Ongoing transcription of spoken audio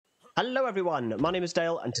Hello everyone, my name is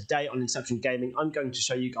Dale and today on Inception Gaming I'm going to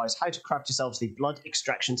show you guys how to craft yourselves the blood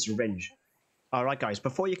extraction syringe. Alright guys,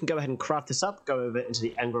 before you can go ahead and craft this up, go over into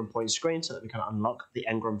the Engram point screen so that we can unlock the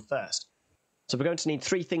Engram first. So we're going to need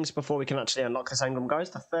three things before we can actually unlock this Engram, guys.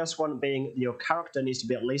 The first one being your character needs to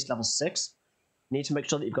be at least level 6. You need to make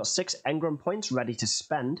sure that you've got 6 Engram points ready to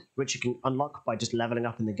spend, which you can unlock by just leveling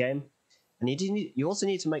up in the game. And you also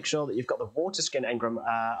need to make sure that you've got the water skin Engram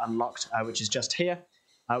unlocked, which is just here.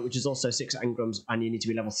 Which is also 6 engrams, and you need to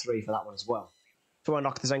be level 3 for that one as well. To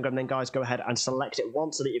unlock this engram then guys, go ahead and select it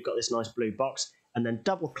once so that you've got this nice blue box, and then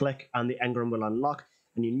double click and the engram will unlock,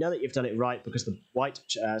 and you know that you've done it right because the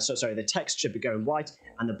the text should be going white,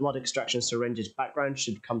 and the blood extraction syringe's background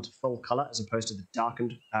should come to full colour as opposed to the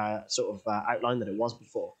darkened outline that it was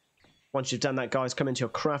before. Once you've done that guys, come into your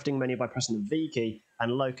crafting menu by pressing the V key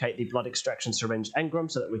and locate the blood extraction syringe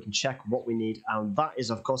engram so that we can check what we need, and that is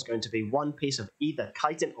of course going to be 1 piece of either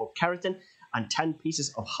chitin or keratin and 10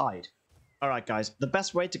 pieces of hide. Alright guys, the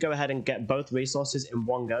best way to go ahead and get both resources in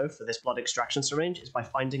one go for this blood extraction syringe is by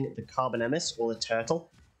finding the carbon emis or the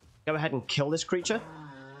turtle. Go ahead and kill this creature,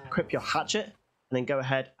 equip your hatchet, and then go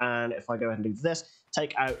ahead and, if I go ahead and do this,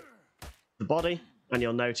 take out the body. And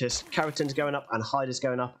you'll notice keratin's going up and hide is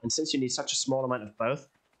going up. And since you need such a small amount of both,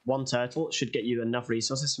 1 turtle should get you enough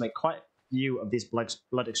resources to make quite a few of these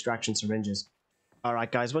blood extraction syringes. Alright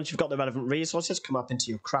guys, once you've got the relevant resources, come up into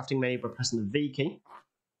your crafting menu by pressing the V key.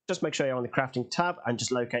 Just make sure you're on the crafting tab and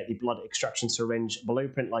just locate the blood extraction syringe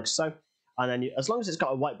blueprint like so. And then as long as it's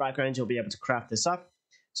got a white background, you'll be able to craft this up.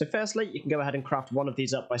 So firstly, you can go ahead and craft one of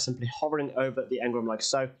these up by simply hovering over the engram like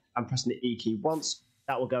so and pressing the E key once.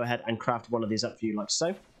 That will go ahead and craft one of these up for you like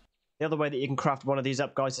so. The other way that you can craft one of these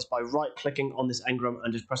up, guys, is by right-clicking on this engram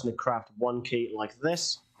and just pressing the craft 1 key like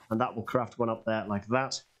this, and that will craft one up there like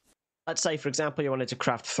that. Let's say, for example, you wanted to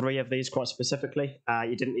craft 3 of these quite specifically.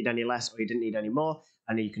 You didn't need any less or you didn't need any more,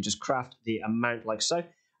 and you can just craft the amount like so.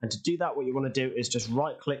 And to do that, what you want to do is just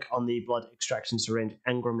right-click on the blood extraction syringe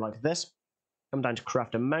engram like this. Come down to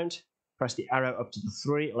craft amount, press the arrow up to the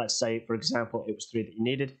 3. Let's say, for example, it was 3 that you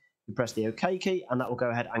needed. You press the OK key, and that will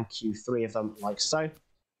go ahead and queue 3 of them like so.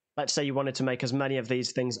 Let's say you wanted to make as many of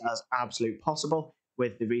these things as absolute possible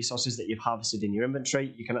with the resources that you've harvested in your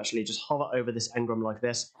inventory. You can actually just hover over this engram like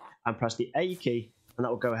this and press the A key, and that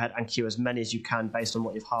will go ahead and queue as many as you can based on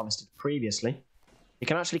what you've harvested previously. You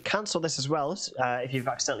can actually cancel this as well if you've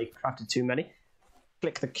accidentally crafted too many.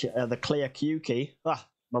 Click the clear Q key,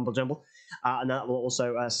 mumble jumble, and that will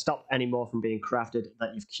also stop any more from being crafted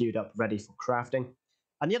that you've queued up ready for crafting.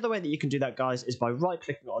 And the other way that you can do that, guys, is by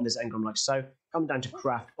right-clicking on this engram like so, come down to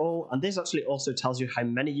craft all, and this actually also tells you how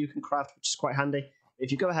many you can craft, which is quite handy.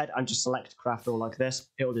 If you go ahead and just select craft all like this,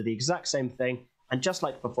 it will do the exact same thing, and just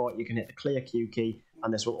like before, you can hit the clear Q key,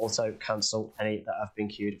 and this will also cancel any that have been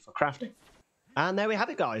queued for crafting. And there we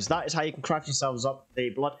have it, guys. That is how you can craft yourselves up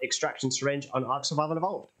the blood extraction syringe on Ark Survival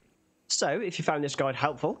Evolved. So, if you found this guide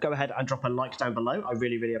helpful, go ahead and drop a like down below. I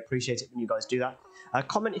really appreciate it when you guys do that.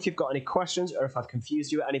 Comment if you've got any questions or if I've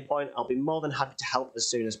confused you at any point. I'll be more than happy to help as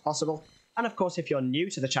soon as possible. And of course, if you're new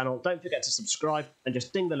to the channel, don't forget to subscribe and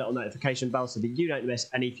just ding the little notification bell so that you don't miss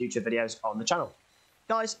any future videos on the channel.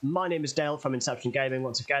 Guys, my name is Dale from Inception Gaming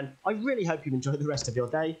once again. I really hope you enjoy the rest of your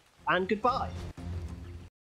day, and goodbye.